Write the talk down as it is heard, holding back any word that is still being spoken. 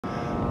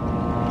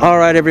All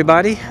right,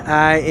 everybody,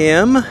 I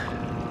am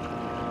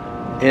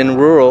in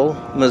rural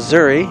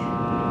Missouri.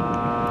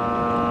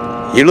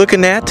 You're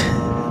looking at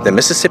the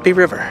Mississippi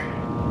River.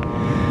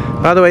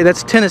 By the way,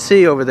 that's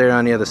Tennessee over there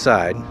on the other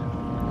side.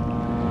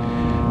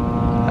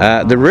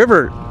 The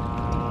river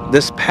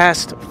this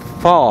past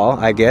fall,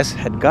 I guess,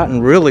 had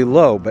gotten really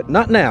low, but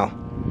not now.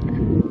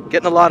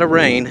 Getting a lot of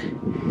rain.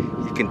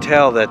 You can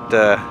tell that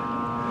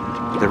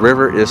the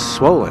river is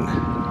swollen,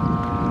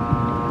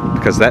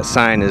 because that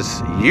sign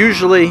is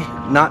usually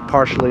not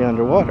partially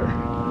underwater.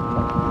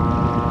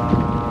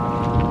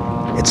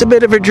 It's a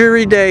bit of a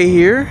dreary day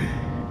here.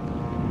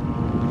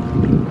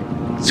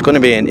 It's going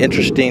to be an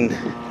interesting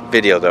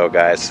video though,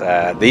 guys.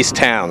 These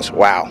towns,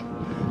 wow.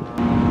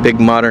 Big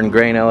modern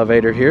grain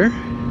elevator here.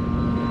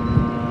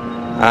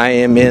 I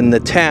am in the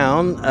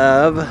town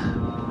of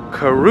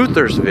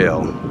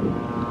Caruthersville.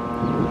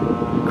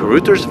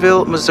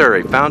 Caruthersville,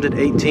 Missouri, founded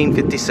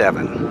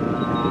 1857.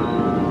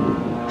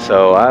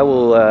 So I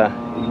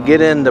will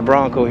get in the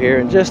Bronco here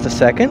in just a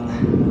second,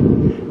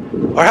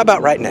 or how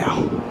about right now?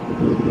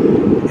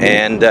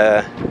 And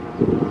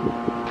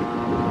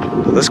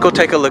let's go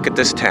take a look at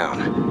this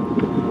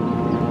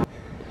town.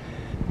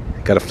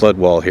 Got a flood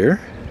wall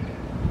here.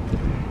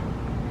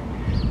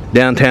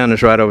 Downtown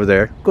is right over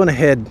there. Going to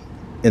head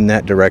in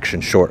that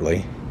direction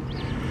shortly.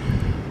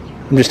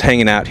 I'm just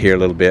hanging out here a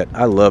little bit.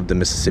 I love the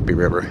Mississippi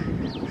River,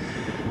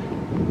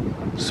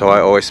 so I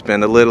always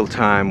spend a little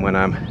time when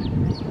I'm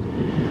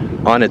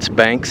on its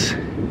banks.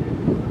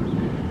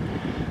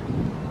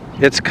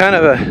 It's kind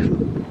of a,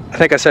 I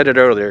think I said it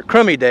earlier,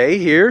 crummy day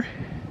here.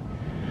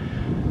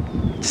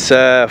 It's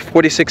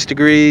 46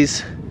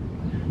 degrees.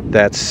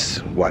 That's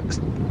what,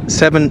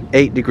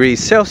 7-8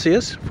 degrees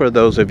Celsius for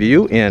those of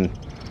you in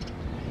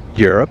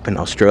Europe and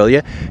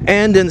Australia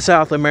and in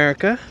South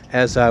America,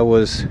 as I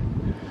was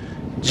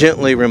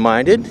gently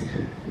reminded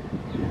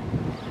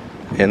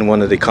in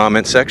one of the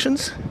comment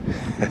sections.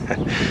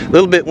 A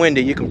little bit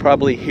windy. You can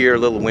probably hear a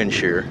little wind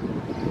shear.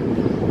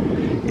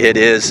 It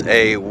is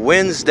a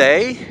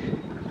Wednesday,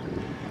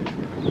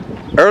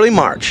 early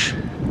March,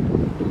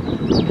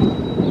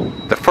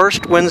 the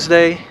first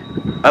Wednesday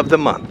of the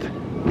month,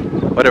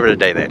 whatever the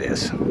day that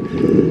is.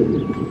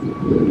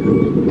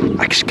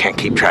 I just can't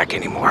keep track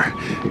anymore.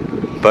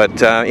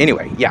 But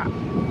anyway, yeah. All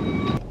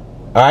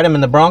right, I'm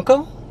in the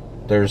Bronco.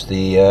 There's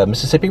the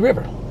Mississippi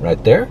River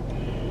right there.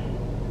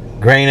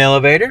 Grain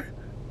elevator.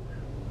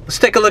 Let's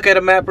take a look at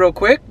a map real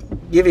quick.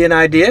 Give you an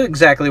idea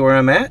exactly where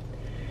I'm at.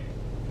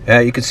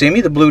 You can see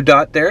me, the blue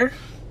dot there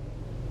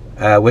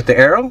with the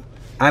arrow.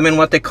 I'm in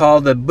what they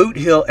call the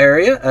Bootheel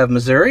area of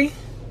Missouri.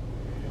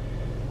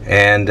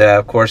 And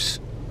of course,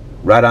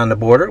 right on the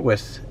border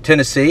with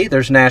Tennessee.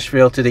 There's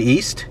Nashville to the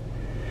east.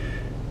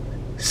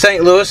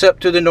 St. Louis up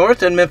to the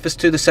north and Memphis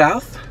to the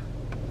south.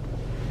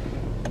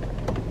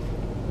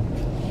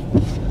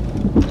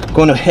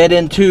 Going to head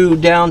into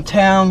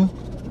downtown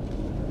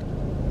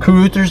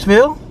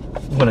Caruthersville.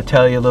 I'm going to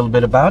tell you a little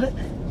bit about it.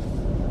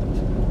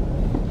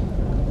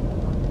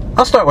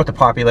 I'll start with the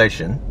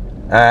population.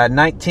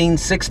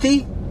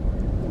 1960,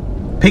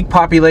 peak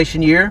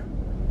population year,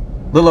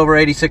 a little over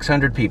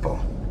 8,600 people.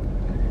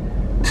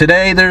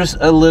 Today there's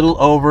a little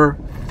over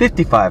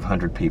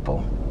 5,500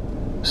 people.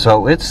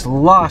 So it's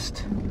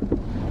lost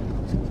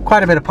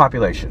quite a bit of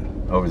population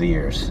over the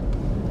years.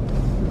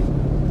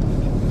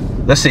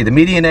 Let's see, the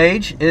median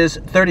age is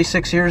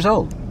 36 years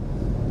old.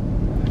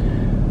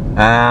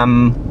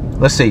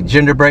 Let's see,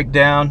 gender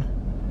breakdown,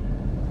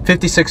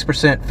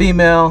 56%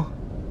 female,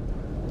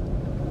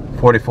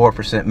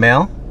 44%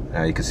 male.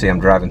 You can see I'm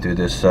driving through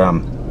this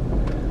flood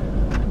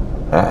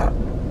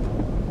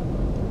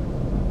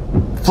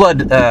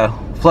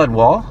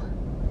wall.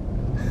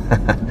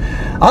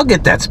 I'll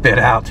get that spit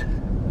out.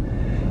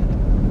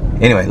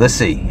 Anyway, let's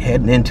see,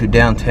 heading into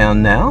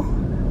downtown now.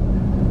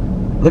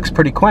 Looks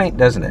pretty quaint,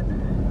 doesn't it?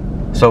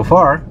 So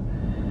far.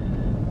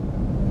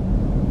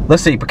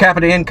 Let's see, per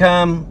capita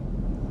income,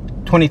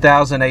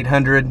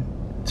 20,800.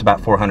 It's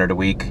about 400 a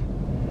week.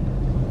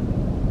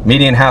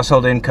 Median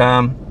household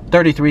income,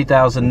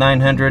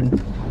 33,900,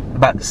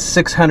 about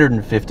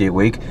 650 a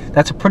week.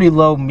 That's a pretty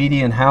low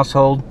median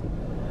household.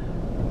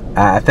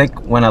 I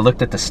think when I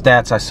looked at the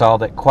stats, I saw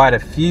that quite a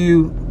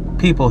few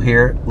people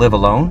here live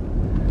alone,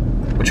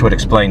 which would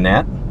explain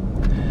that.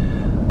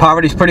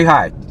 Poverty's pretty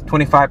high,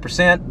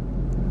 25%.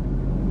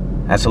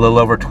 That's a little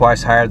over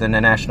twice higher than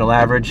the national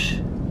average.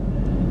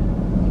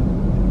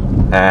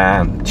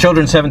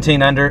 Children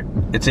 17 under,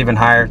 it's even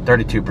higher,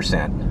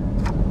 32%.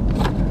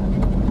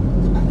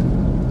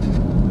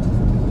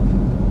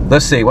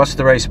 Let's see, what's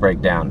the race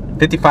breakdown?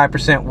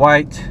 55%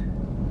 white,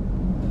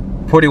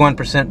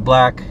 41%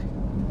 black,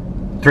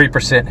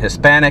 3%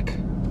 Hispanic,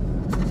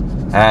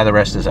 the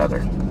rest is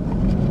other.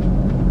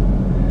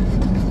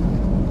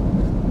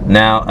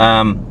 Now,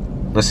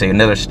 let's see,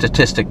 another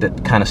statistic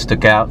that kind of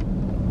stuck out.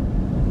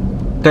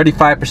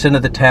 35%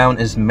 of the town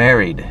is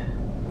married.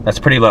 That's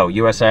pretty low.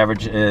 US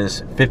average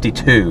is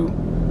 52.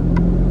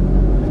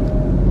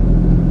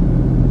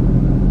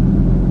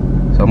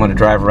 So I'm going to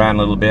drive around a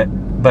little bit.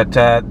 But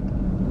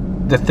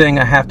the thing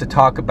I have to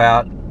talk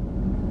about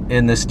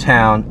in this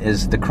town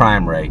is the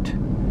crime rate,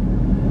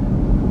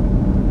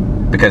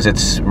 because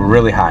it's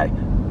really high.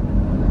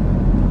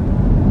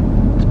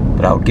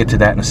 But I'll get to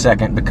that in a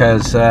second,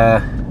 because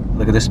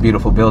look at this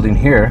beautiful building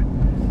here.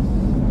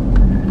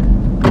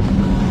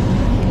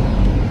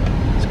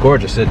 It's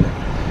gorgeous, isn't it?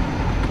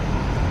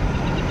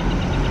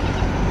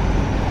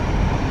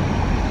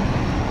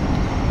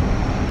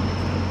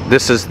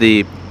 This is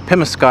the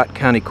Pemiscot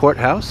County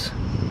Courthouse,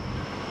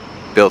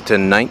 built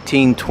in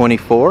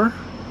 1924.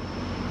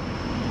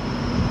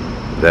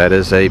 That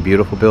is a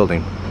beautiful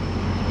building.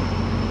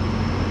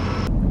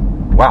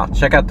 Wow,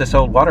 check out this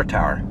old water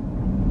tower.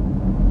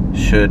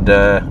 Should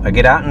I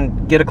get out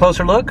and get a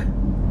closer look?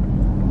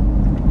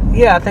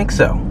 Yeah, I think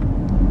so.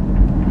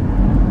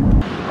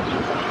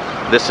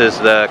 This is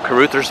the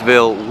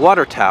Caruthersville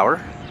water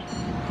tower,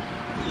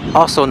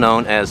 also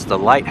known as the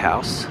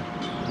lighthouse.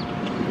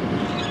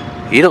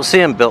 You don't see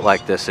them built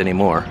like this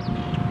anymore.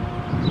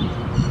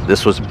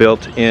 This was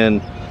built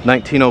in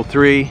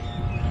 1903.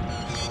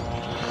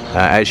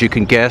 As you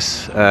can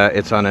guess,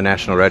 it's on a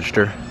National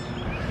Register.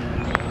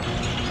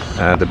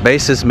 The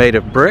base is made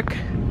of brick.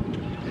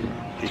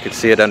 You can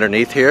see it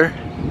underneath here.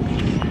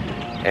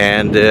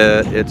 And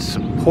it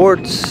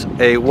supports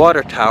a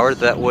water tower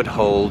that would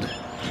hold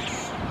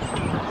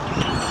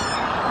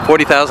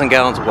 40,000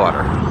 gallons of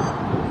water.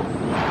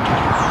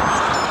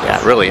 Yeah,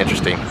 really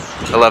interesting.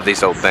 I love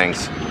these old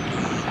things.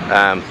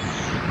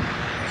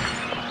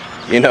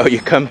 You know, you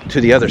come to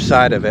the other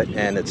side of it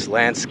and it's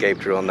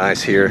landscaped real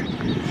nice here,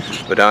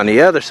 but on the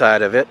other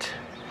side of it,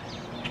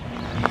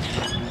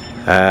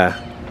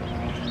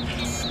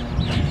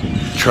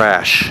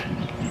 trash.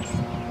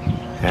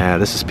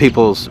 This is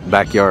people's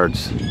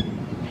backyards.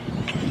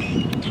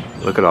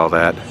 Look at all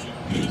that.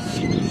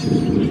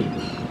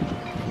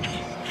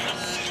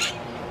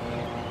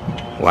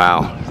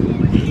 Wow.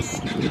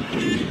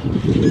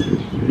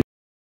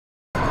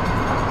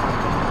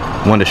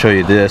 I wanted to show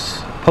you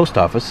this post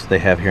office they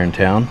have here in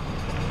town.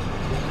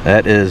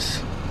 That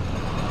is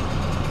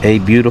a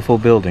beautiful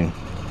building.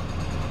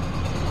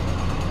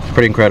 It's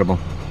pretty incredible.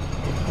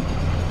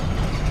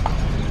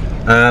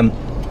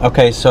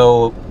 Okay,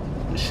 so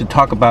we should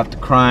talk about the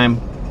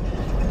crime.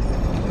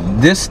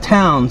 This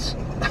town's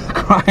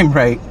crime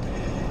rate,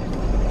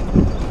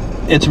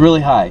 it's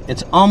really high.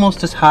 It's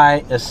almost as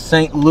high as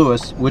St.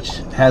 Louis, which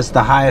has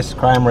the highest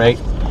crime rate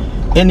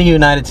in the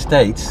United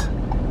States.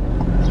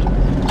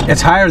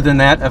 It's higher than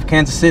that of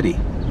Kansas City.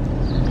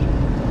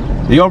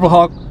 The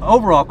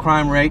overall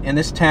crime rate in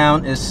this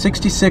town is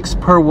 66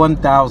 per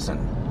 1,000.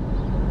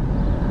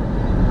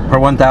 Per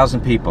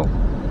 1,000 people.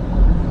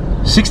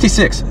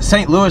 66.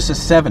 St. Louis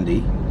is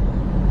 70.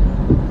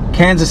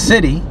 Kansas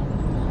City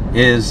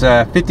is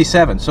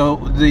 57. So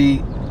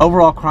the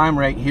overall crime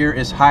rate here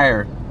is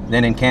higher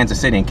than in Kansas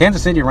City. And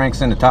Kansas City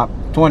ranks in the top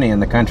 20 in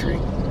the country.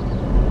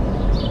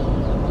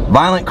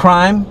 Violent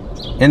crime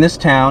in this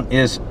town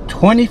is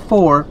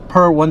 24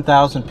 per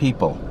 1,000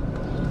 people.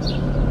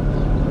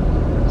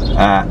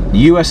 The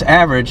U.S.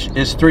 average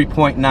is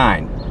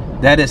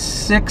 3.9. That is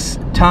 6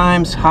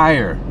 times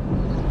higher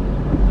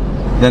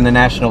than the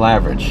national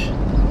average.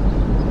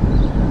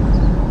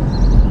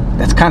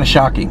 That's kind of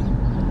shocking.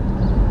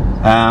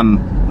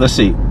 Let's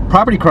see.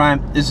 Property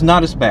crime is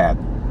not as bad.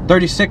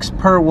 36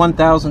 per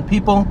 1,000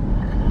 people.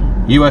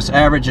 U.S.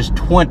 average is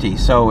 20,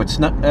 so it's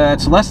not.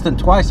 It's less than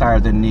twice higher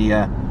than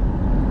the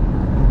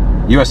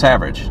U.S.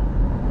 average.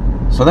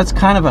 So that's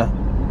kind of a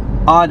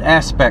odd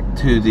aspect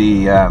to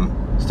the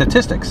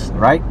statistics,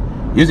 right?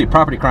 Usually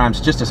property crime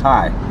is just as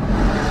high.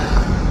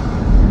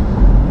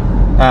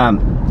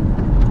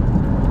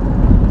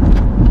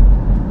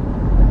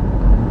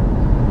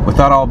 With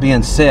that all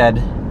being said,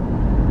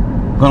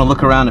 I'm going to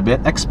look around a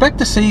bit. Expect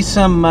to see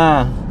some,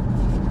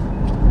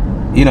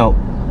 you know,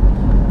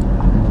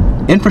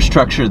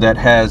 infrastructure that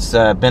has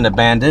been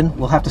abandoned.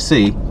 We'll have to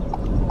see,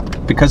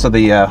 because of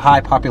the high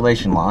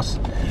population loss.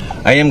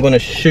 I am going to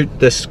shoot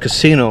this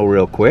casino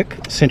real quick,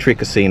 Century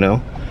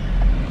Casino,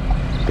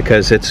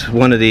 because it's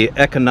one of the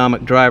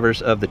economic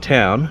drivers of the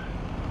town,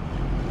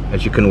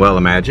 as you can well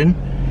imagine.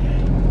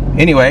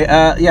 Anyway,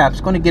 yeah, I'm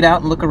just going to get out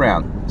and look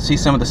around, see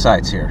some of the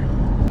sights here.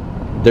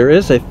 There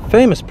is a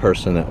famous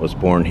person that was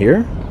born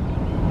here,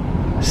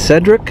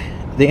 Cedric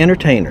the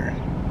Entertainer.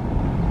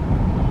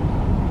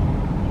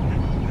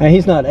 Now,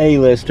 he's not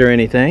A-list or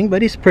anything,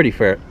 but he's pretty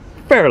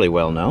fairly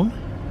well known.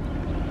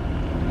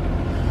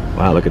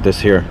 Wow, look at this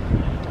here.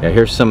 Yeah,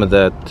 here's some of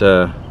that,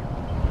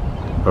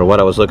 or what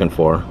I was looking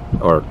for,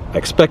 or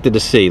expected to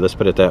see, let's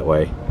put it that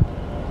way.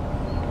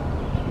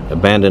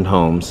 Abandoned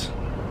homes.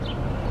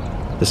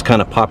 This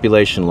kind of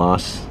population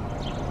loss,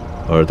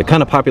 or the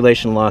kind of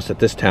population loss that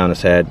this town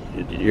has had,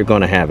 you're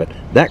going to have it.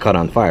 That caught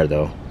on fire,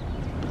 though.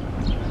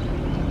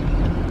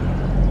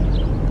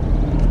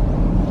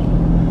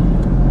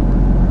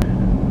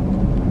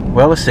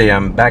 Well, let's see,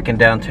 I'm back in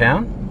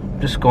downtown.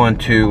 Just going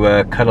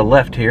to cut a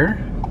left here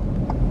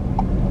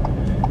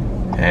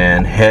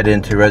and head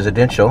into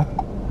residential.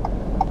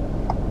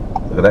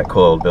 Look at that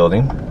cool old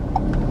building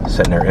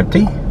sitting there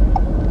empty.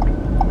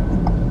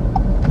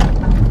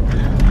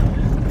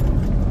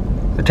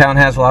 the town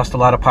has lost a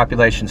lot of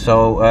population,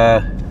 so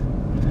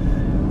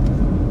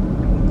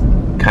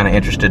kind of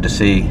interested to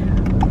see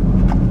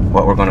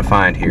what we're going to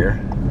find here.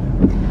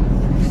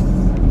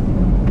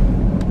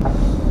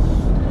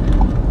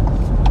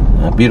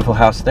 A beautiful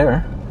house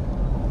there.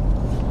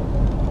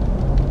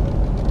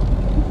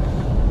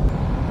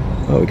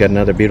 Oh, we got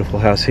another beautiful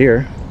house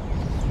here.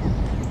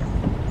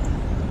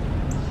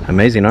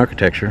 Amazing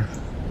architecture.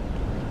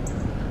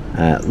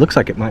 Looks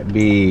like it might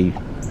be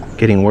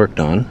getting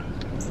worked on.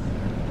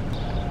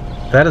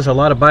 That is a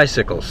lot of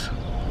bicycles.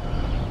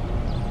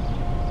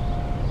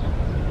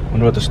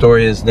 Wonder what the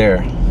story is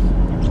there.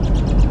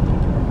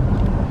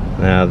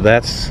 Now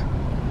that's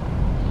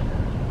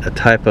a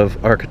type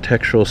of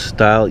architectural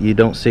style you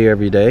don't see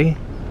every day.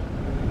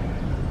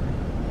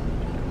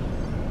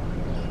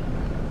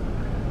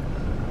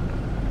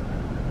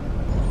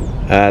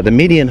 The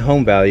median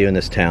home value in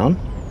this town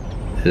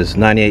is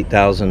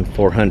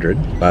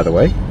 $98,400, by the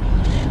way.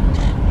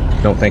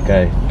 Don't think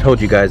I told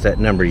you guys that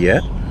number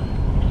yet.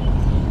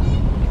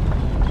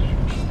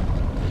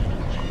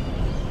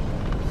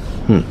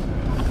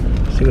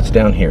 See what's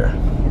down here.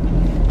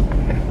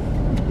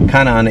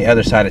 Kind of on the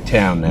other side of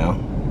town now.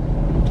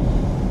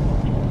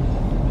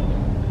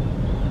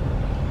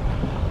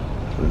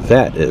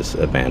 That is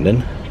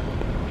abandoned.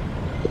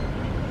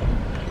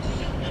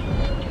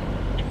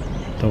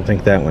 Don't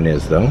think that one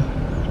is, though.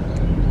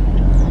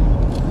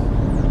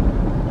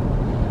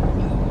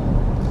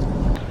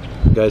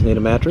 You guys need a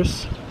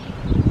mattress?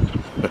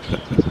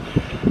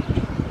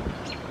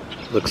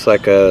 Looks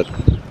like a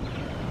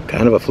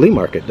kind of a flea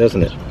market,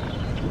 doesn't it?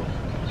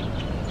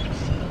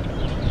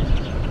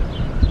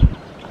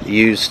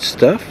 Used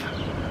stuff.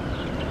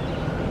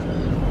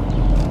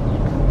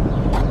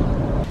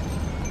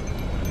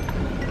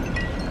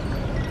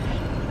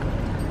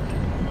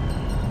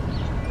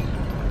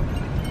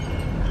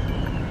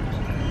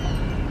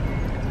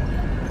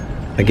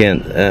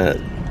 Again,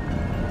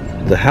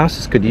 the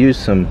houses could use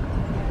some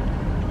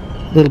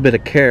little bit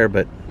of care,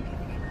 but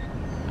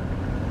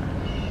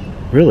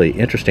really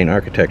interesting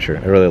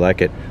architecture. I really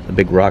like it. The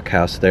big rock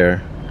house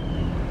there.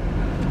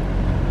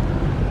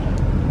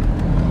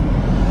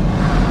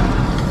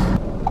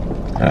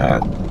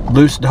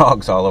 Loose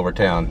dogs all over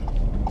town.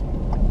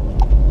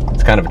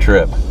 It's kind of a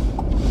trip.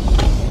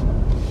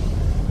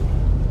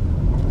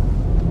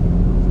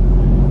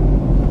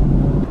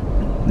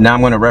 Now I'm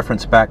going to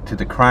reference back to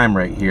the crime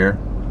rate here.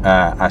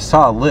 I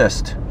saw a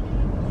list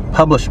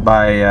published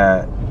by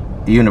a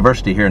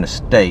university here in the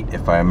state,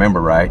 if I remember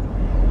right,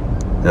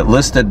 that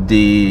listed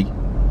the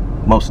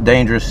most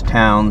dangerous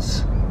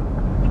towns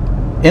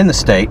in the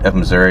state of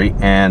Missouri,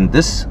 and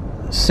this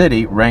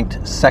city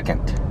ranked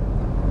second.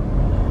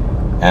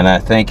 And I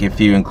think if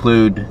you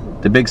include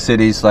the big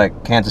cities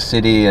like Kansas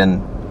City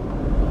and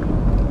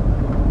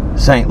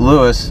St.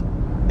 Louis,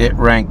 it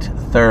ranked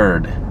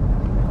third.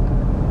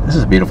 This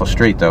is a beautiful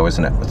street though,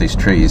 isn't it, with these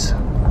trees?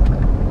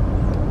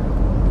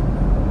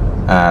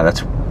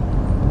 That's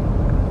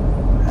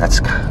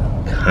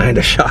kind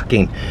of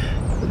shocking.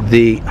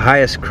 The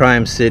highest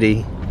crime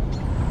city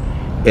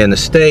in the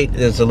state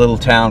is a little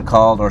town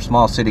called, or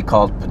small city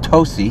called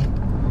Potosi.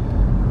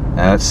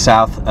 It's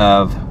south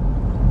of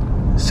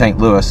St.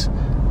 Louis.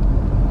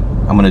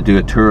 I'm going to do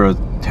a tour of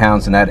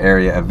towns in that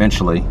area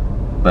eventually,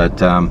 but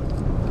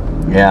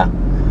yeah,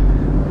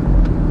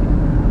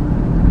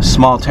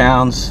 small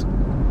towns.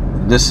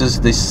 This is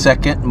the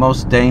second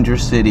most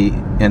dangerous city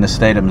in the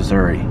state of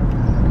Missouri.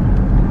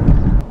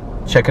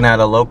 Checking out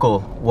a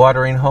local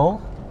watering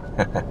hole.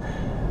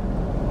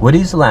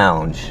 Woody's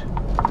Lounge.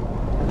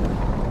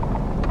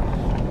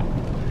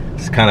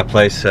 It's the kind of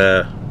place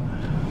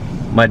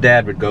my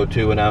dad would go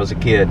to when I was a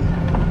kid.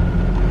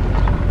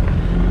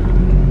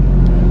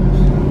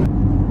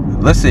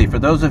 Let's see, for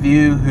those of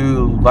you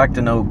who like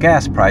to know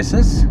gas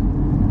prices,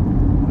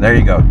 there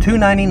you go,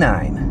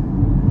 $2.99.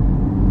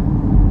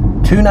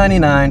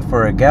 $2.99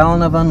 for a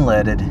gallon of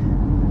unleaded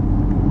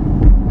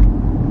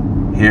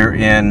here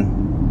in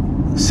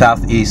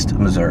southeast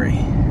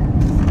Missouri.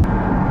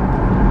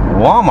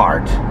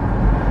 Walmart.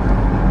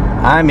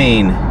 I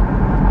mean,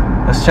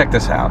 let's check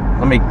this out.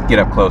 Let me get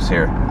up close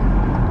here.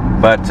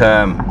 But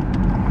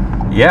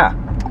yeah,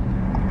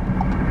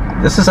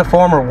 this is a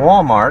former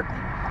Walmart.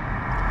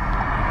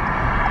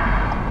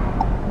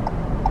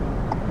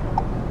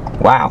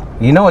 Wow,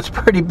 you know it's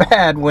pretty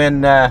bad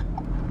when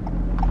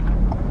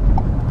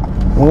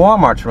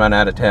Walmart's run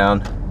out of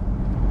town.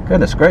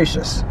 Goodness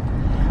gracious.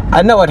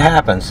 I know it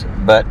happens,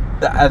 but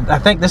I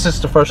think this is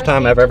the first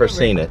time I've ever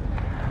seen it.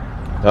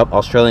 Oh,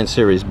 Australian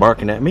Series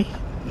barking at me.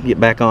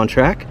 Get back on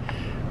track.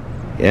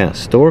 Yeah,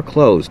 store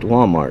closed,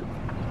 Walmart.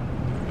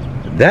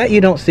 That you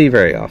don't see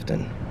very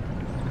often.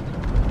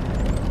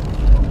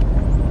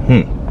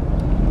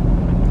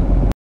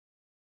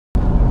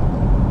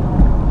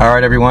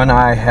 Alright everyone,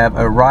 I have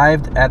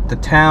arrived at the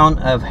town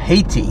of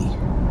Hayti.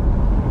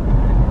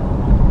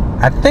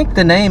 I think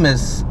the name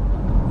is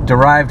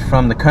derived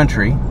from the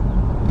country.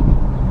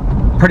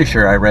 Pretty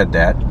sure I read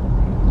that.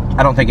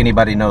 I don't think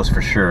anybody knows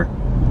for sure.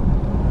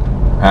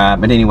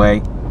 But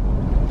anyway,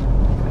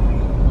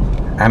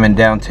 I'm in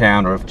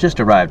downtown, or have just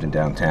arrived in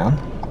downtown.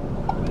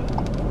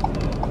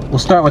 We'll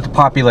start with the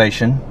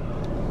population.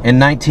 In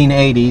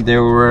 1980,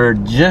 there were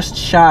just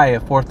shy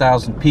of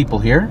 4,000 people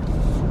here.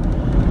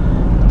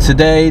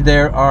 Today,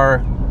 there are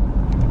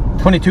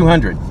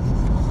 2,200.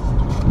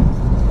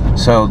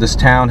 So this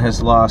town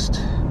has lost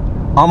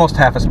almost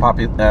half its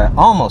population.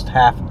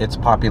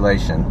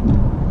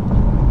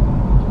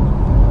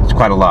 It's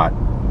quite a lot.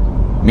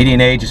 Median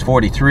age is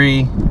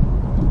 43.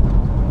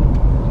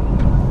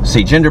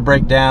 See, gender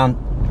breakdown,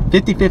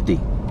 50-50,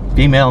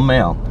 female,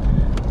 male.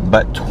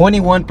 But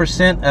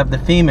 21% of the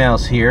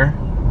females here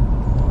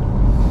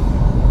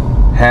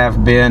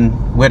have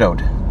been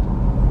widowed.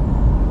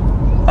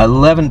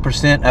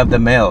 11% of the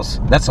males.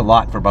 That's a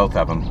lot for both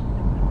of them.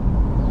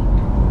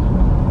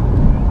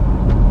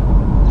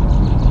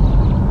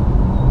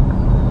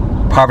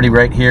 Poverty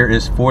rate here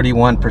is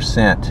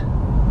 41%.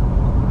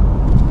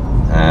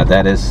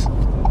 That is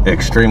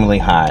extremely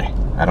high.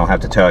 I don't have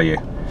to tell you.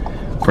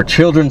 For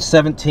children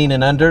 17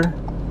 and under,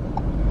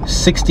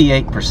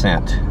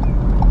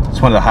 68%.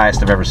 It's one of the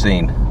highest I've ever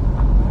seen.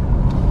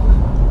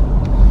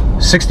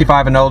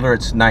 65 and older,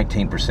 it's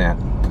 19%.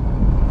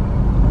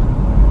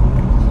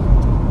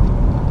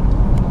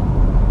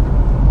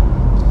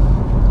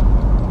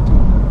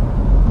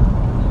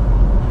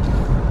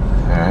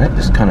 Alright,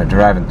 just kind of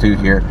driving through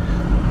here.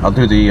 I'll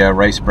do the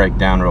race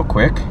breakdown real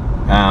quick.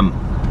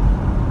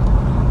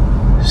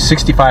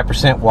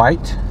 65%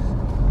 white,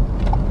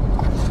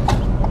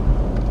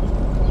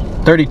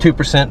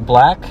 32%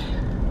 black,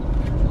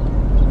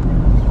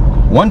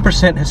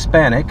 1%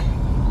 Hispanic,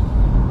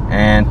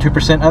 and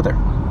 2% other.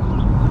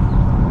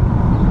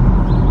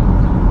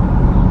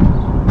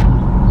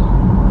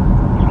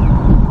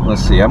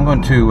 Let's see, I'm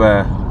going to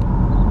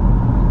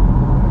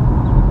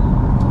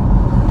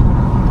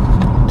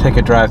take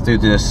a drive through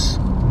this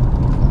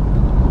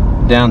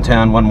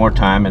downtown one more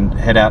time and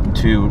head out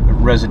into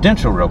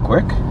residential real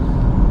quick.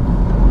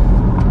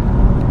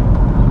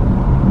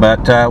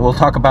 But we'll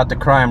talk about the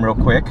crime real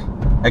quick.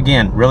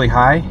 Again, really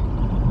high.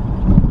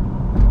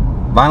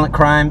 Violent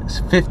crime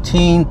is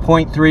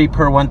 15.3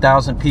 per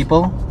 1,000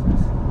 people.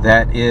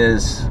 That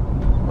is,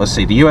 let's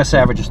see, the US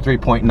average is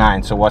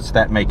 3.9, so what's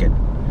that make it?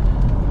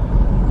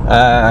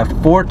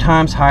 4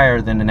 times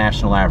higher than the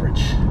national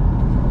average.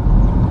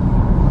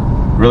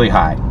 Really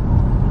high.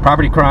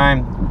 Property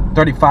crime,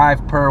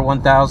 35 per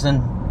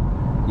 1,000.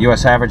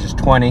 US average is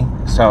 20,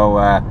 so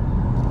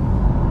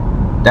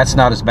that's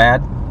not as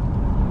bad.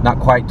 Not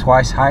quite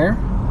twice higher.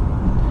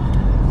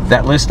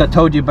 That list I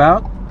told you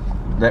about,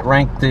 that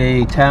ranked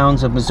the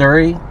towns of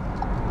Missouri,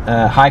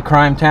 high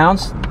crime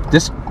towns,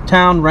 this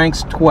town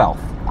ranks 12th.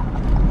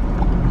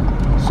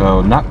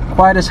 So not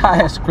quite as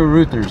high as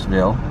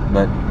Caruthersville,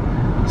 but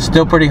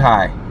still pretty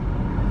high.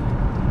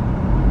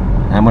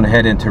 I'm going to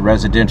head into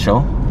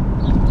residential.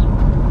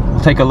 We'll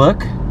take a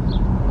look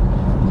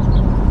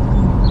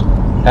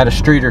at a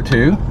street or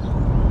two.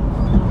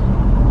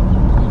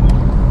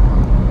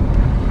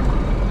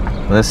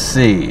 Let's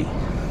see.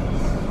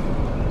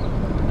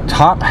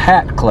 Top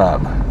Hat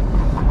Club.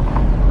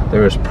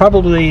 There was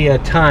probably a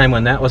time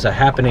when that was a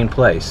happening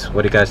place.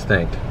 What do you guys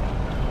think?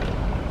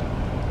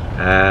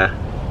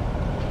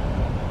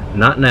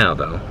 Not now,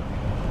 though.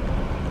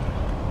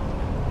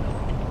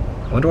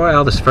 I wonder why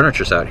all this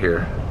furniture's out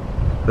here.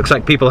 Looks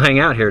like people hang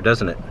out here,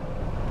 doesn't it?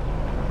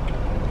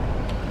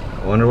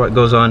 I wonder what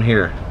goes on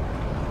here.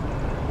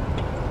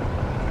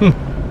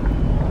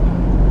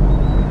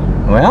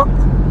 Well,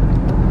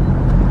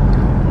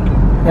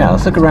 yeah,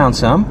 let's look around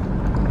some.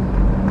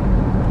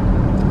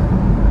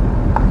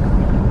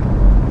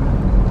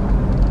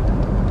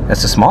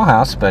 That's a small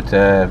house, but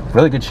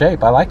really good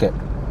shape. I like it.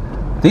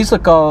 These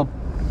look all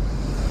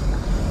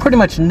pretty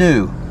much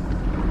new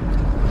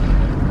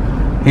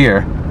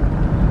here.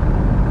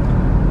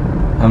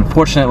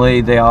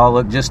 Unfortunately, they all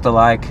look just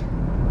alike.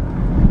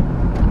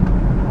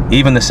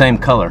 Even the same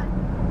color.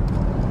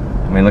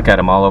 I mean, look at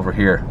them all over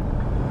here.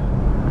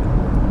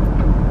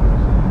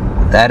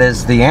 That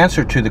is the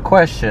answer to the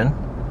question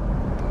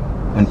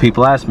when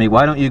people ask me,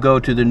 why don't you go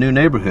to the new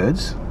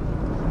neighborhoods?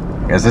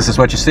 Because this is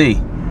what you see.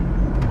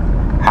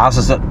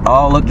 Houses that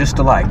all look just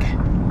alike.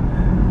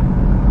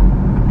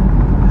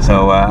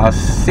 So I'll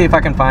see if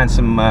I can find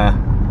some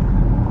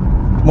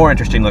more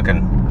interesting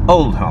looking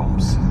old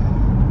homes.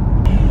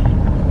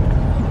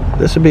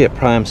 This would be a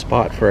prime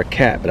spot for a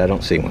cat, but I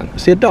don't see one. I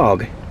see a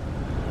dog.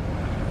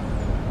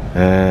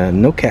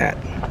 No cat.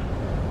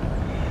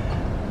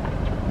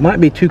 Might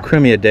be too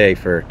crummy a day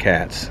for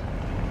cats.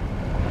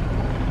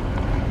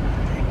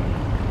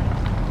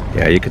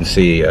 Yeah, you can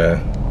see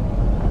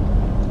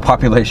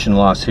population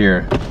loss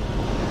here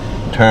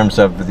in terms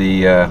of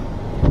the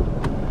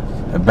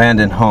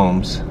abandoned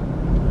homes.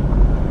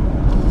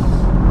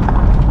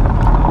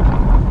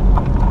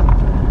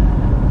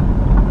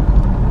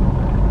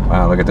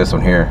 Wow, look at this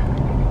one here.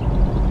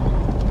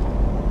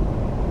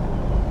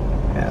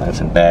 Yeah,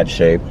 that's in bad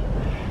shape.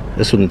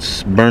 This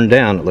one's burned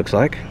down, it looks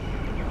like.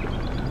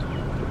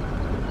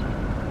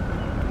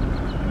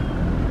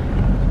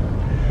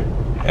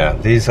 Yeah,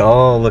 these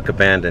all look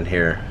abandoned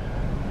here.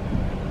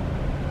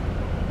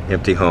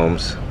 Empty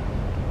homes.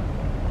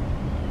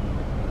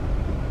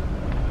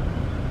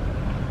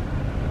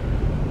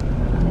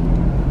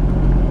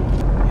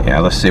 Yeah,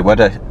 let's see, what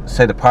did I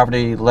say the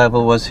poverty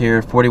level was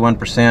here?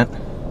 41%.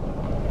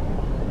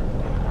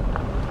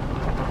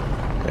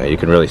 Yeah, you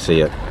can really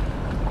see it.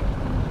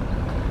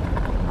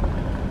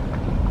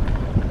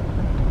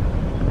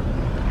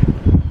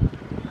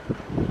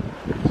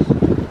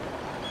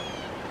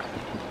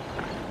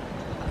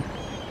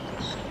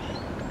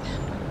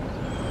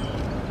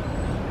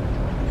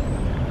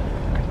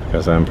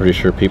 Because I'm pretty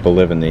sure people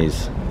live in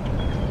these.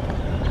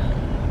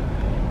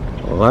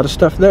 A lot of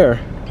stuff there.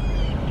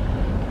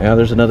 Now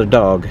there's another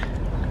dog.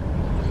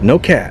 No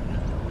cat.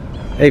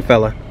 Hey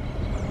fella.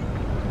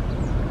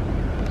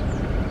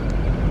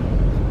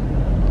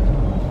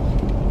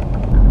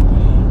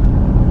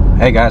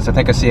 Hey guys, I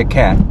think I see a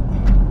cat.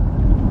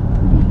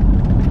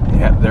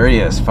 Yeah, there he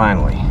is,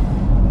 finally.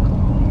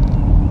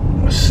 I'm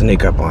gonna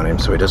sneak up on him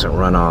so he doesn't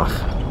run off.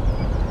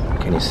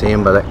 Can you see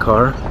him by that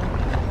car?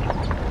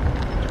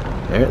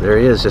 There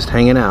he is, just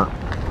hanging out.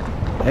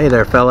 Hey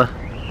there, fella.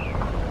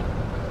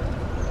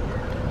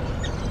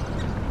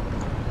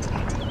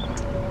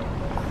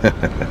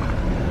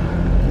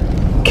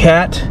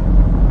 Cat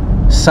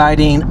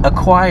sighting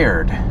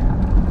acquired.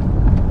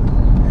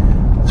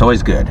 It's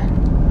always good,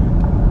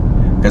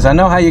 because I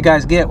know how you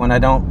guys get when I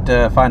don't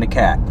find a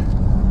cat.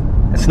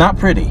 It's not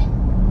pretty.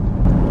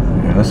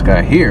 And this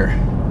guy here,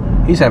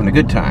 he's having a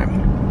good time.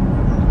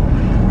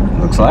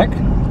 Looks like.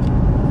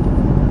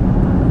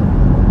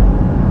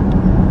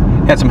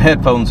 Had some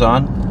headphones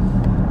on.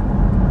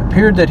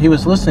 Appeared that he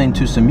was listening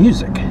to some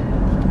music.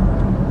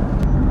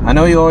 I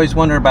know you always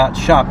wonder about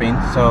shopping,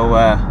 so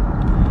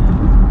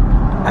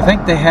I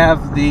think they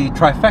have the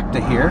trifecta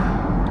here.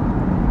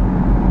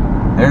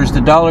 There's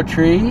the Dollar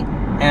Tree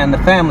and the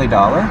Family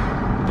Dollar.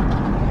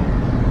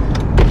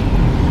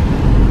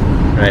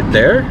 Right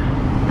there.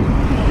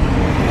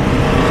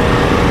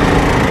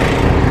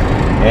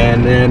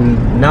 And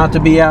then, not to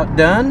be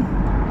outdone,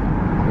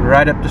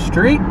 right up the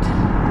street,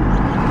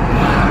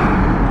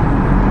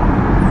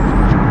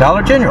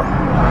 Dollar General.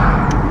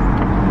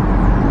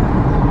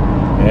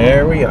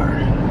 There we are.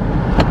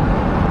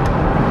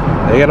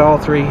 They got all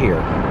three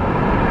here.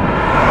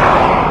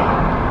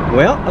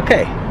 Well,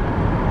 okay.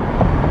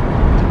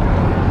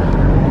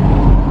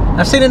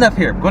 I've seen enough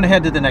here. I'm going to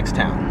head to the next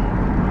town.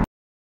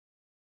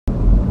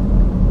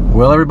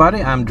 Well,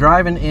 everybody, I'm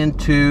driving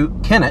into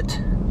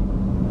Kennett,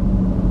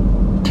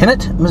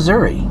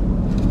 Missouri.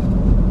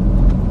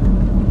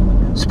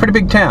 It's a pretty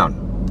big town.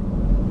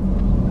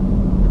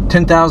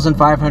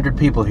 10,500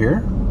 people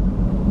here.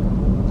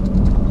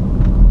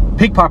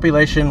 Peak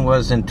population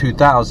was in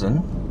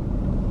 2000,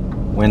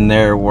 when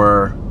there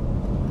were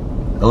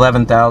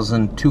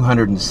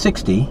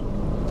 11,260.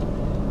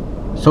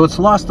 So it's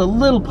lost a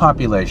little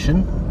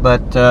population,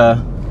 but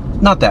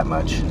not that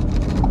much.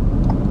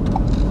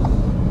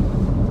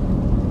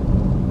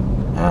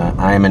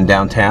 I am in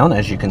downtown,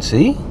 as you can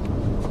see.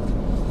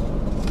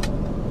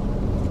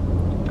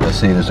 Let's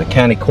see, there's a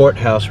county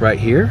courthouse right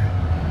here.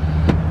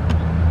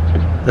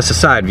 That's a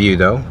side view,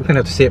 though. We're gonna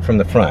have to see it from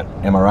the front.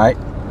 Am I right?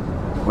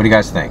 What do you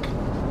guys think?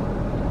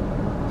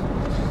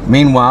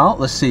 Meanwhile,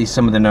 let's see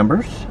some of the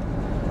numbers.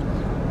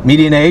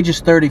 Median age is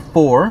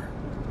 34.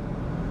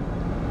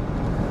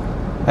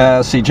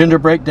 Let's see, gender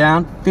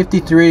breakdown,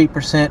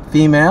 53%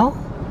 female,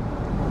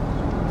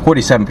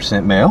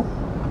 47% male.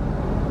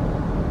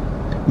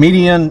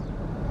 Median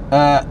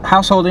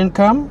household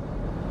income,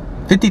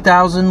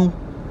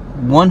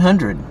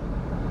 $50,100.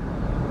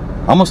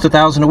 Almost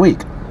 $1,000 a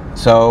week.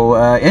 So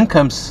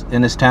incomes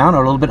in this town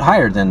are a little bit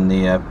higher than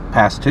the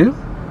past two.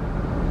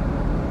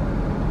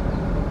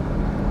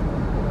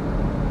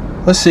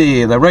 Let's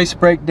see, the race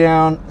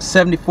breakdown,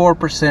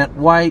 74%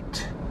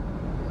 white,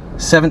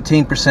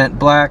 17%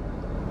 black,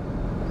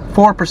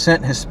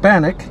 4%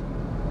 Hispanic,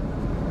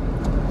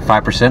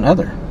 5%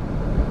 other.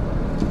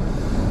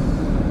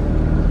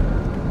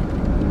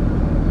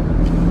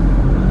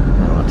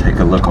 I'll take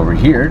a look over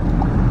here.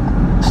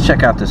 Let's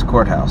check out this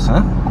courthouse,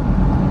 huh?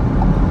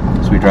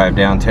 As we drive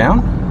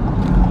downtown.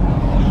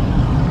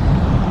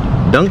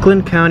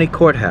 Dunklin County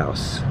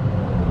Courthouse.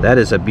 That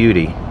is a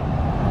beauty.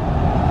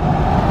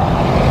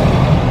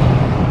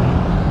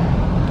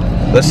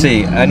 Let's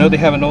see, I know they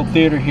have an old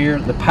theater here,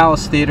 the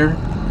Palace Theater,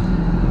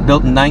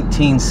 built in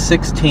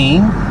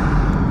 1916.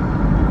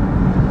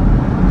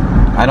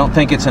 I don't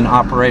think it's in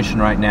operation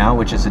right now,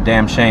 which is a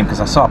damn shame, because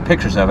I saw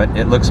pictures of it.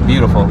 It looks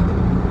beautiful.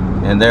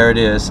 And there it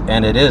is,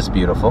 and it is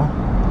beautiful.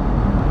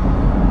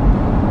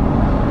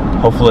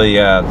 Hopefully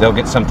they'll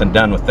get something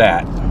done with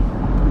that.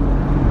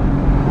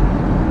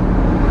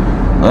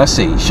 Let's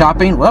see,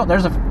 shopping. Well,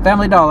 there's a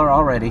Family Dollar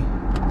already.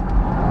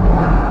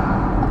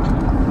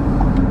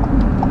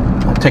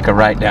 I'll take a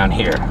right down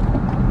here.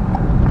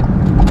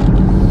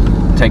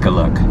 Take a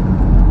look.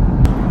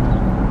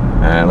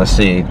 Let's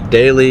see,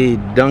 Daily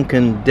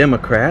Dunkin'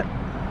 Democrat.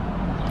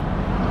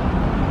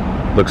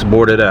 Looks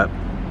boarded up.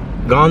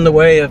 Gone the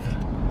way of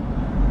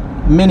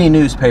many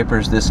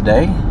newspapers this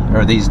day,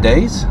 or these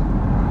days.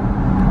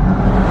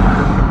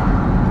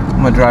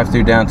 I'm gonna drive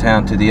through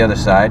downtown to the other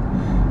side.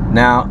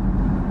 Now,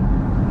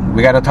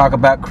 we got to talk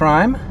about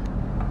crime,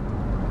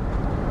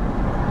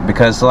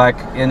 because like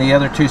in the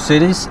other two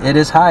cities, it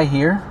is high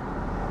here,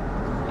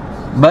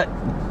 but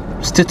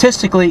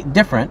statistically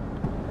different.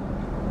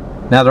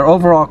 Now, their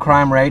overall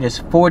crime rate is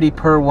 40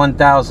 per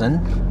 1,000,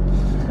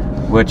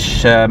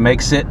 which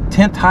makes it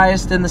 10th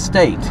highest in the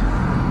state.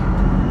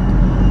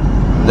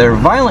 Their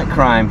violent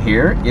crime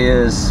here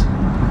is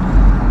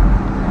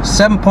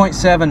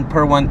 7.7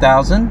 per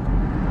 1,000.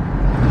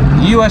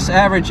 U.S.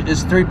 average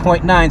is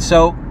 3.9,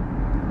 so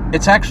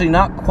it's actually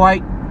not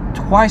quite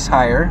twice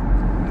higher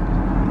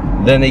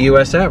than the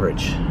U.S.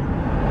 average.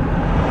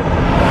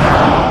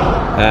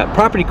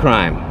 Property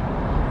crime,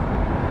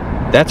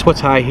 that's what's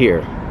high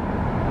here.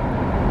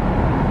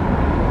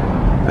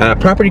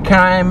 Property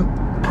crime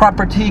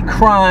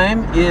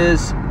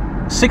is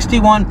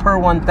 61 per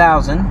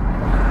 1,000.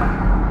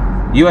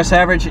 U.S.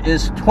 average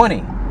is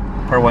 20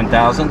 per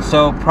 1,000.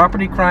 So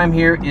property crime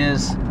here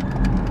is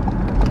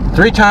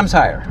 3 times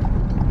higher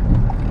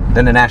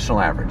than the national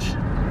average.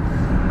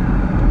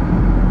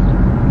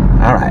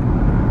 All right.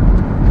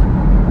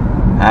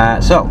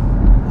 So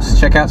let's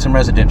check out some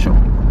residential.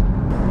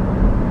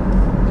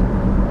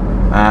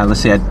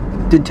 Let's see. I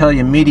didn't tell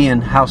you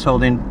median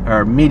householding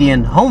or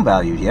median home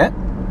value yet.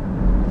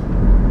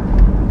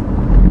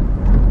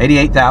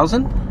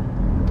 88,000.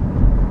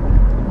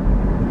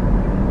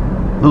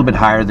 A little bit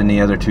higher than the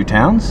other two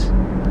towns,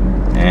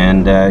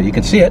 and you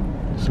can see it.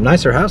 Some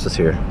nicer houses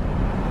here.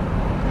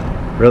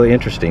 Really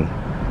interesting.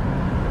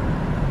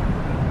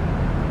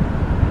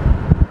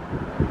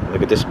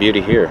 Look at this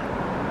beauty here.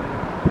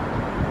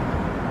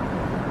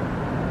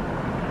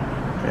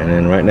 And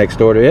then right next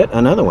door to it,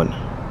 another one.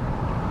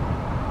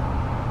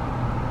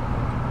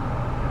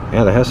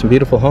 Yeah, they have some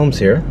beautiful homes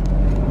here.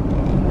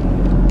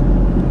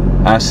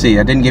 I see,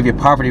 I didn't give you a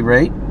poverty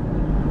rate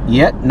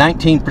yet,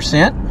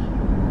 19%.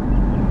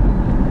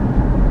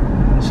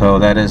 So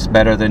that is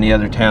better than the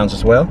other towns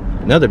as well.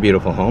 Another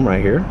beautiful home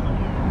right here.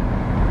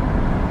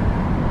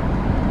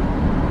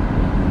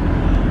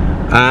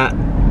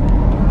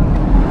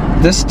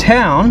 This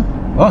town,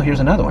 oh,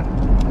 here's another one.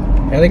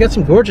 Yeah, they got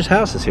some gorgeous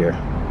houses here.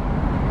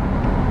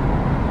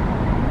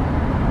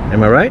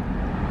 Am I right?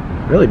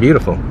 Really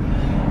beautiful.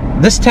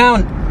 This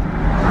town,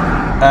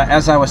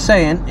 as I was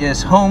saying,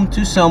 is home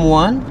to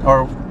someone,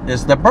 or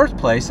is the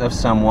birthplace of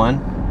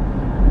someone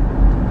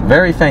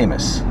very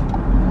famous.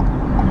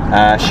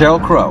 Sheryl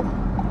Crow,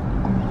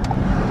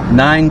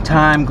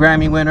 9-time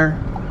Grammy winner,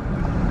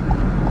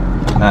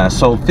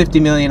 sold 50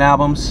 million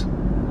albums.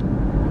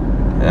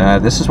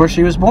 This is where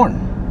she was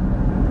born,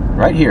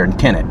 right here in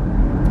Kennett,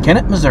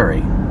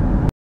 Missouri.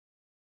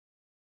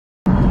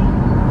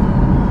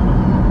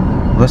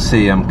 Let's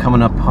see, I'm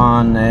coming up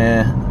on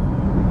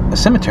a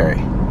cemetery.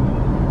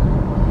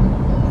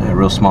 A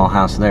real small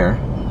house there.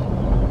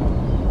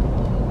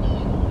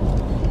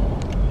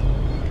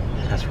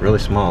 That's really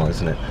small,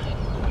 isn't it?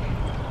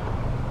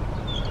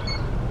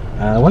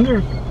 I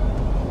wonder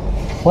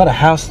what a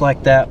house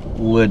like that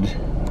would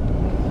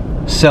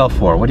sell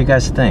for. What do you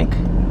guys think?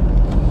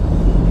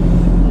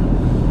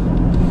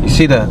 You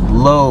see the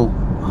low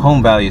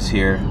home values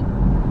here,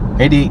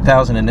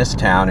 88,000 in this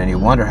town, and you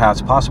wonder how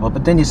it's possible,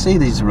 but then you see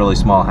these really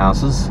small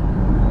houses.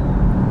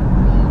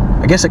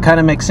 I guess it kind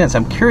of makes sense.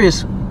 I'm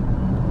curious.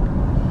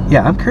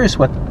 Yeah, I'm curious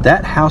what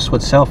that house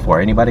would sell for.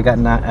 Anybody got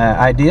an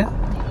idea?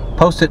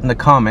 Post it in the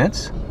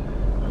comments.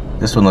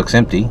 This one looks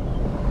empty.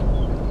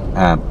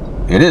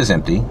 It is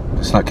empty.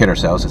 Let's not kid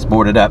ourselves. It's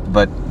boarded up,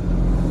 but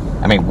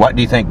I mean, what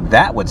do you think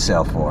that would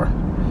sell for?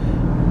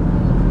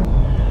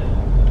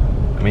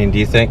 I mean, do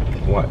you think,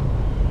 what,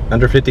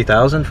 under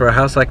 50,000 for a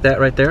house like that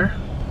right there?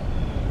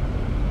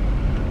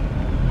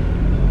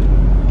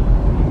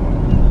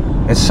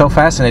 It's so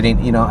fascinating.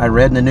 You know, I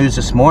read in the news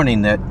this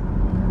morning that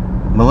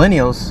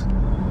millennials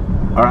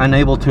are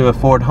unable to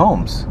afford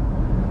homes,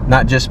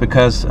 not just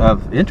because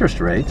of interest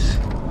rates,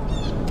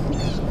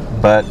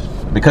 but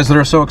because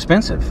they're so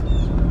expensive.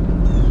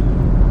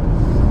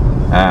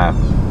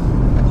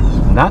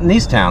 Not in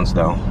these towns,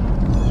 though.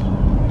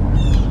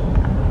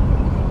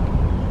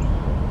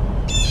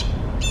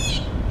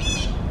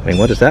 I mean,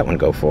 what does that one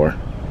go for?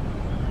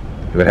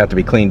 It would have to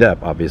be cleaned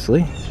up,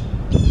 obviously.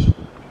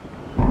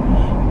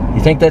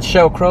 You think that's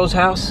Sheryl Crow's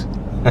house?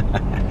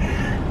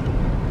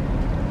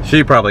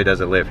 She probably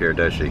doesn't live here,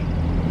 does she?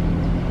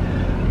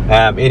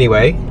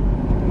 Anyway,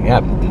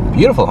 yeah,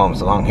 beautiful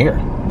homes along here.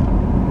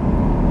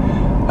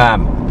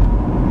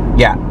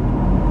 Yeah,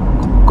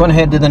 going to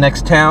head to the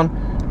next town.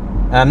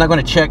 I'm not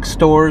going to check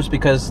stores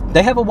because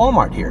they have a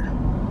Walmart here.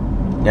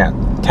 Yeah,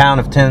 town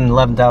of 10,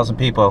 11,000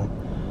 people.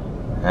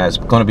 It's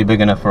going to be big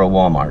enough for a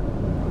Walmart.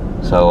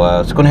 So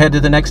let's go ahead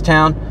to the next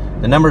town.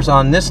 The numbers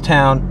on this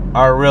town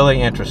are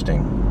really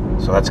interesting.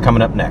 So that's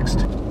coming up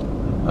next.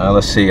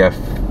 Let's see, I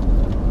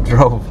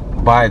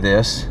drove by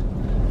this.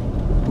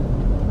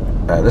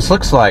 This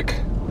looks like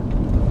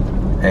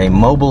a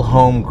mobile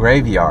home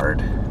graveyard,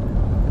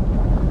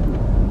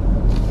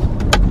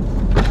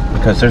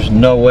 because there's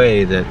no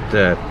way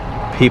that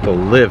people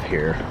live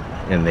here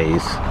in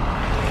these.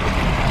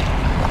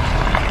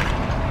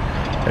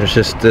 There's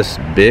just this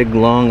big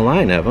long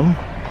line of them.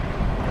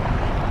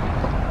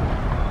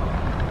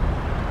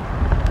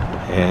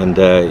 And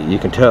you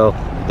can tell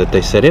that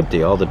they sit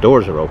empty. All the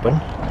doors are open.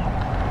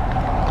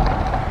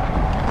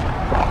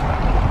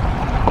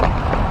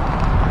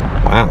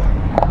 Wow.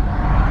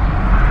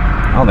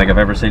 I don't think I've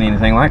ever seen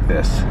anything like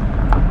this.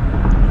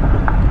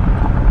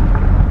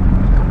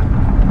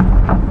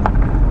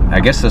 I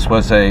guess this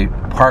was a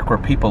park where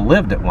people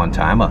lived at one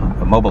time,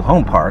 a mobile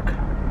home park.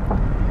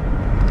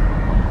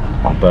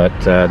 But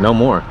no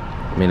more.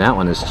 I mean, that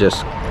one is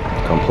just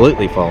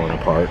completely falling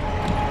apart.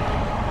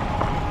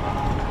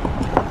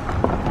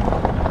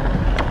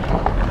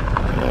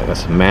 I got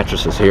some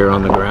mattresses here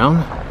on the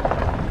ground.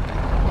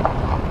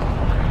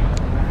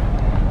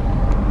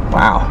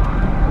 Wow.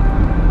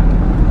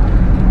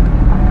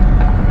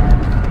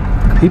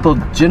 People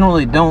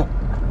generally don't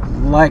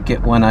like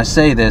it when I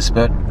say this,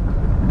 but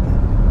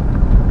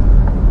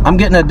I'm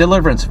getting a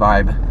Deliverance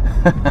vibe.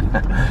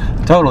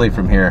 Totally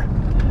from here.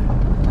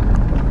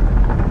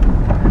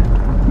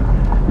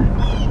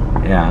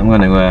 Yeah, I'm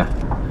gonna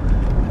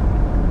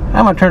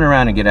turn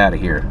around and get out of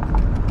here.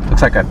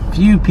 Looks like a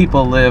few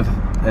people live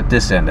at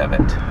this end of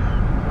it.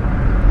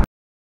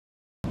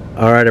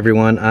 All right,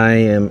 everyone, I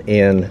am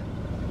in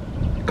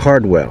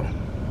Cardwell.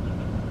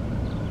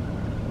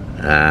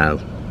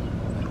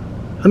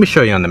 Let me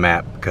show you on the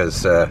map,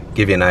 because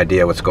give you an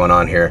idea what's going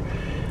on here.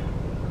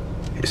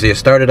 You see, it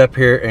started up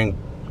here in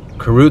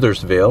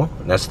Caruthersville,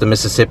 and that's the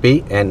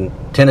Mississippi and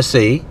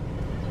Tennessee,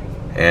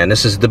 and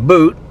this is the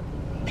boot.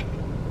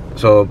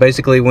 So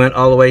basically went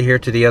all the way here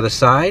to the other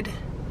side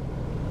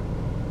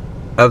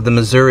of the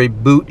Missouri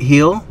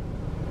Bootheel.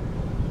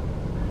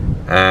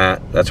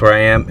 That's where I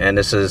am, and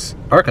this is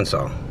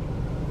Arkansas.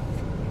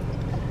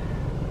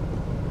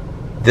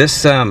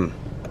 This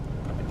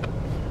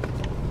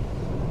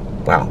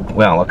wow,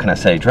 well, what can I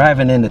say?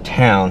 Driving into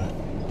town,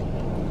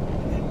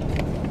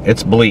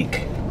 it's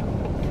bleak.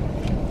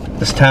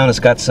 This town has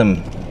got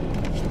some,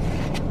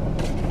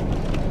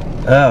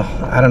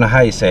 I don't know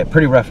how you say it,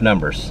 pretty rough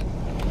numbers.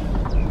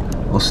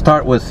 We'll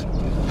start with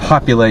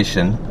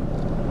population.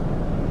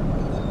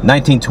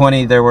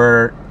 1920, there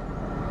were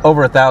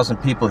over 1,000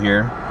 people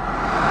here.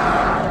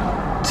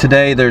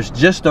 Today, there's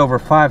just over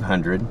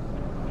 500.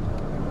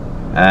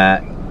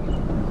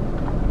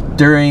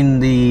 During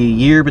the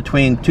year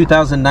between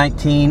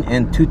 2019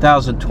 and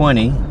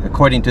 2020,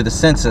 according to the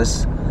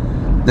census,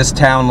 this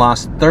town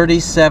lost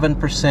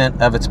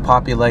 37% of its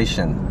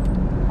population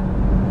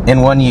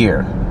in 1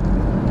 year.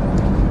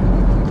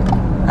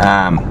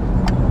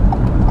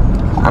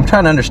 I'm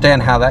trying to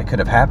understand how that could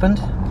have happened,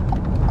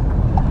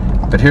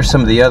 but here's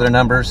some of the other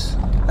numbers.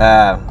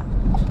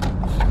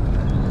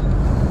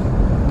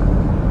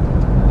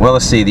 Well,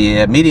 let's see,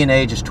 the median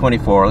age is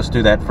 24. Let's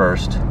do that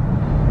first.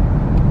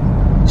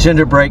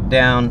 Gender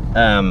breakdown,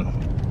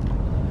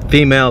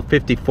 female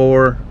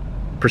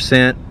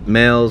 54%,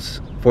 males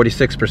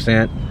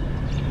 46%.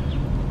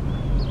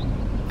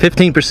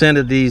 15%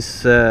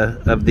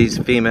 of these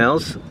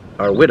females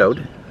are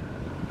widowed.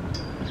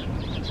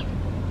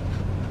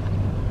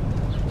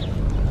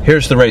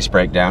 Here's the race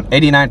breakdown.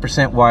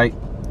 89% white,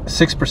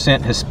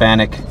 6%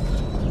 Hispanic,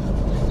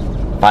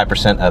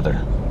 5% other.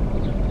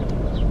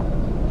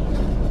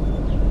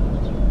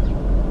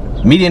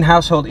 Median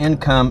household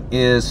income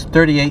is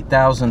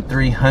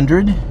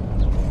 $38,300.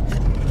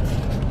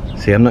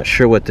 See, I'm not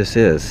sure what this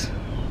is.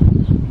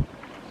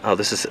 Oh,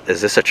 is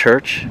this a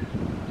church?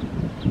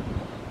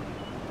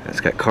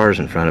 It's got cars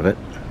in front of it,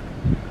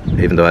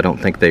 even though I don't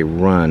think they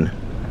run.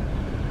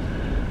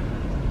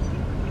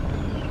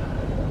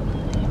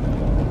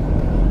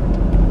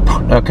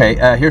 Okay,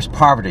 here's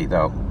poverty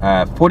though.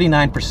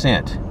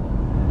 49%.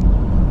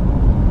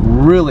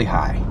 Really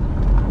high.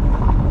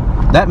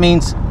 That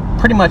means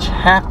pretty much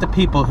half the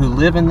people who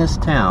live in this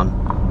town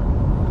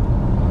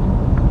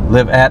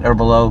live at or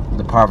below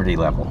the poverty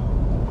level.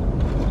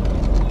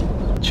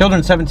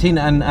 Children 17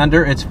 and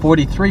under, it's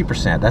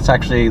 43%. That's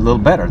actually a little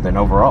better than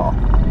overall.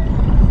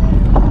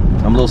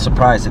 I'm a little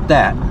surprised at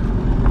that.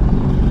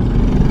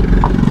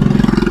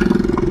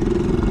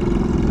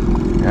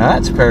 Now,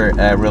 that's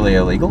really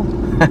illegal.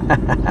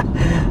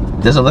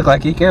 Doesn't look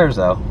like he cares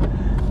though.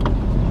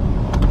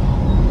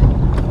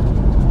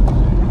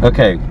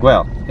 Okay,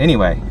 well,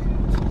 anyway.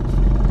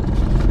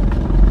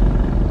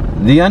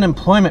 The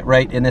unemployment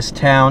rate in this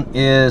town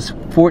is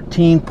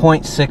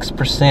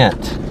 14.6%.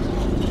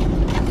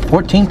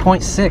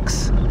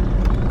 14.6.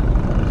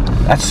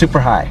 That's super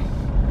high.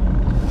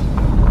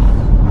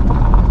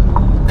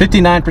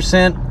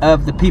 59%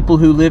 of the people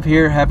who live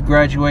here have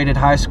graduated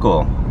high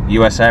school.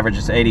 U.S. average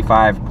is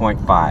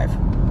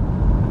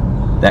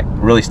 85.5. That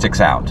really sticks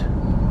out.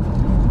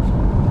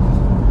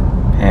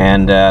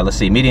 And let's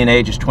see, median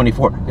age is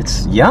 24.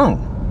 It's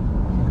young.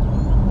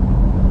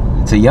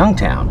 It's a young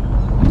town.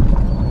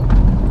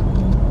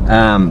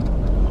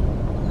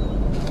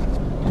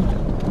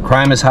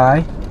 Crime is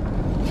high.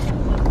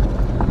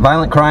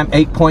 Violent crime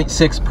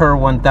 8.6 per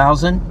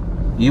 1,000.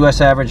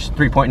 U.S. average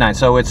 3.9.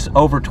 So it's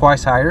over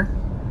twice higher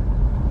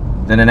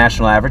than the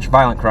national average.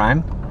 Violent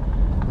crime.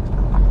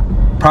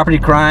 Property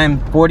crime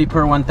 40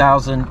 per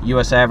 1,000,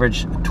 US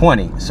average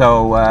 20.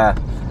 So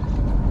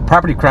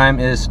property crime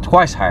is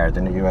twice higher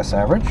than the US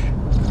average.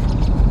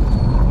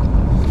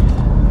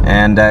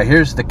 And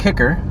here's the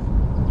kicker.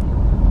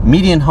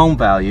 Median home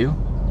value.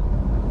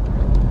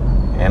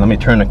 And let me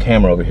turn the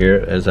camera over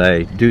here as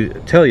I do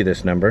tell you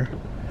this number.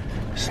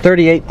 It's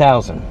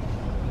 $38,000.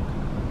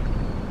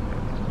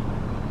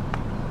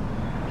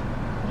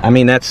 I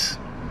mean, that's...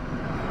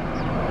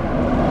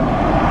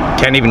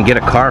 Can't even get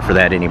a car for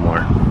that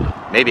anymore.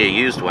 Maybe a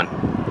used one.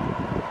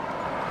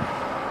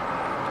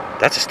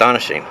 That's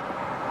astonishing.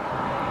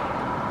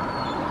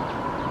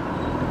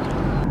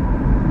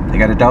 They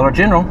got a Dollar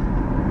General.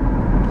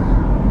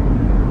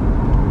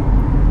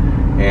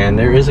 And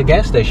there is a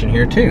gas station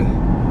here too.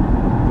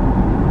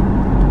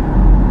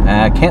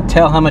 I can't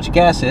tell how much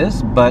gas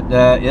is, but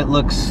it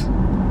looks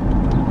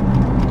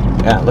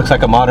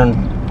like a modern,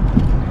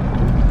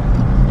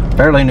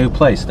 fairly new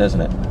place,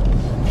 doesn't it?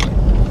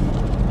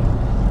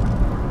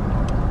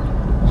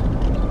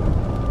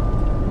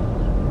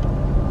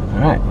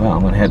 Alright, well, I'm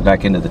going to head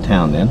back into the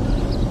town then.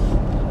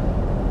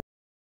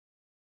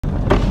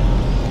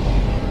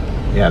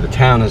 Yeah, the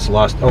town has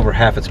lost over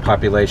half its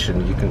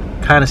population. You can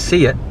kind of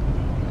see it.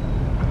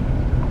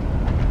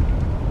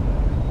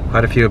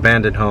 Quite a few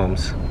abandoned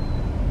homes.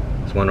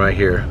 There's one right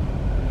here.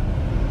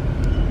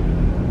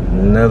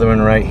 Another one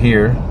right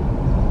here.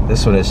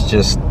 This one is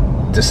just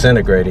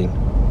disintegrating.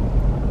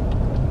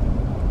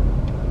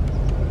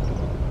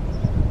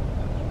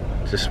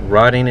 Just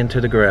rotting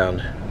into the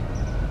ground.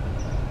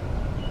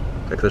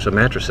 Like there's a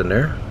mattress in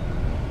there.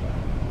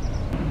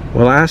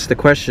 Well, I asked the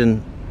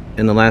question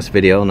in the last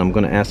video, and I'm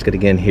going to ask it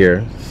again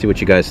here. See what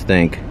you guys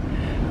think.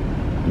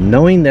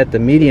 Knowing that the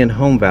median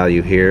home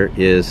value here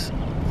is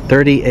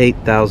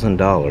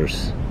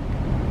 $38,000.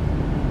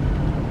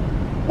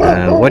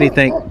 What do you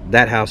think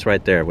that house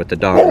right there with the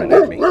dog running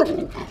at me?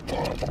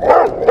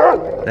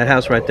 That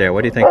house right there,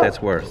 what do you think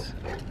that's worth?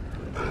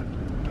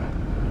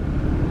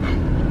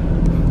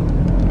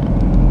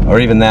 Or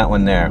even that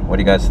one there, what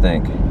do you guys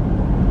think?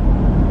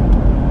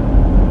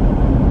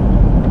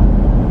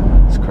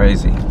 It's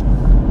crazy.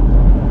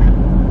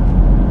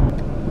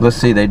 Let's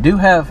see, they do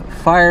have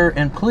fire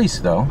and police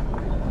though.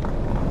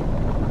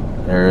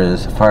 There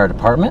is a fire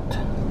department.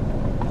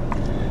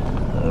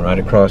 Right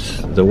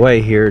across the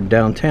way here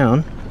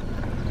downtown,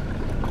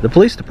 the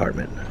police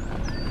department.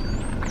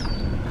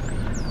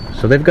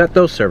 So they've got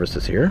those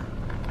services here.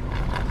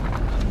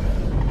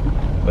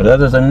 But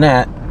other than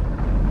that,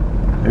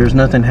 there's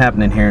nothing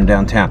happening here in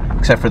downtown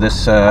except for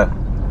this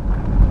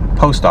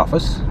post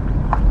office.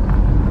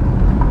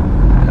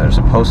 There's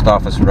a post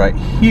office right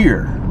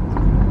here.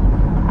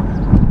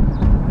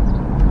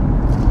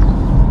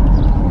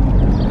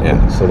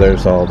 Yeah, so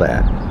there's all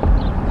that.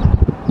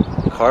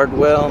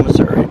 Cardwell,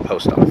 Missouri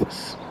post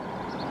office.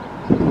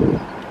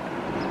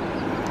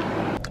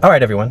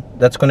 Alright everyone,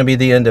 that's going to be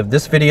the end of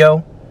this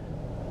video.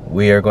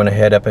 We are going to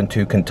head up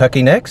into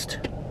Kentucky next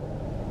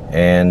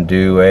and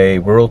do a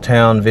rural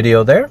town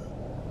video there.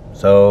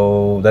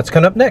 So that's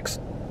coming up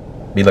next.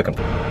 Be looking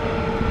for it.